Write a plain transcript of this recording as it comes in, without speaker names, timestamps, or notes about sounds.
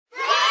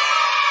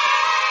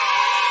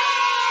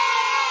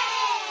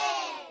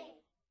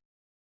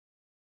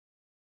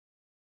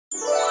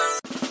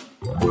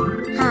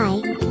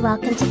and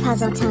welcome to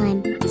Puzzle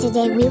Time.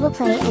 Today we will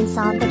play and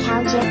solve the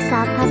cow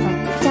jigsaw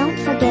puzzle. Don't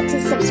forget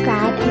to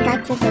subscribe and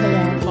like the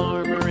video.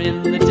 Farmer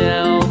in the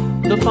dell,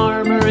 the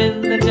farmer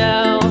in the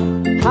dell.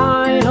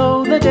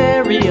 Hi-ho the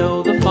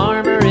dairy-o, the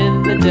farmer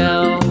in the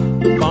dell.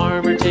 The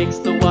farmer takes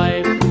the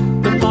wife,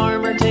 the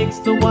farmer takes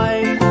the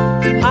wife.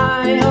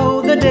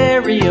 Hi-ho the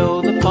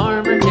dairy-o, the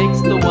farmer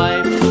takes the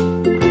wife.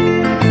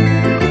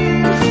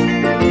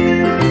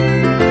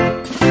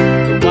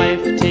 The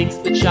wife takes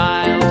the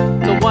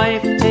child, the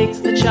wife takes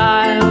the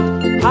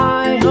child.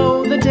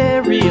 Hi-ho the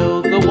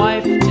dairy-o, the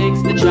wife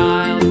takes the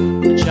child.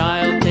 The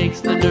child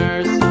takes the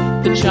nurse,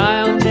 the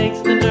child takes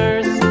the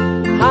nurse.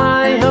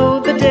 Hi-ho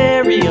the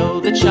dairy-o,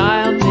 the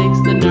child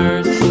takes the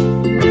nurse.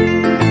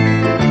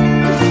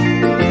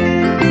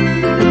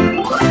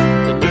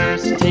 The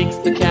nurse takes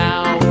the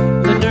cow,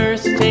 the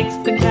nurse takes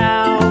the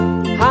cow.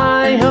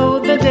 Hi-ho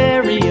the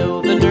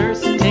dairy-o, the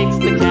nurse takes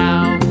the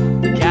cow.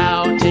 The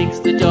cow takes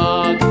the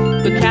dog,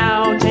 the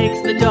cow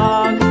takes the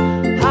dog.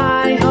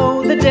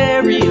 Hi-ho the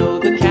dairy-o,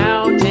 the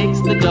cow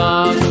takes the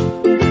dog.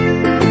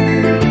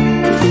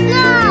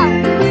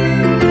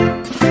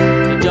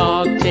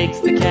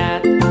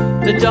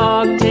 The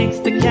dog takes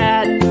the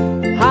cat.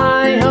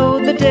 Hi-ho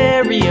the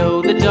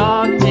dairy-o, the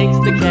dog takes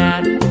the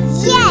cat.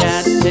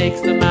 Yes! The cat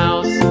takes the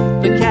mouse,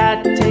 the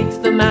cat takes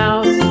the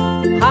mouse.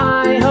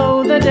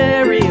 Hi-ho the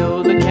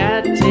dairy-o, the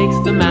cat takes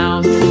the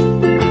mouse.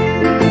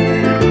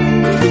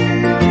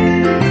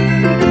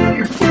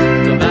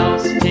 The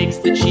mouse takes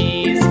the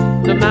cheese,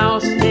 the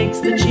mouse takes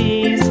the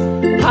cheese.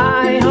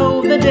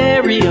 Hi-ho the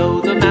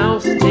dairy-o, the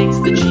mouse takes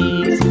the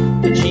cheese.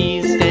 The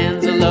cheese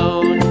stands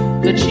alone,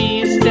 the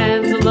cheese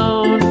stands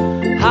alone.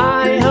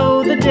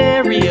 Hi-ho the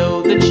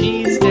dairy-o, the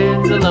cheese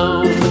stands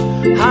alone.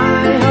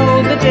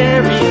 Hi-ho the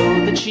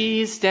dairy-o, the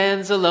cheese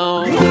stands alone.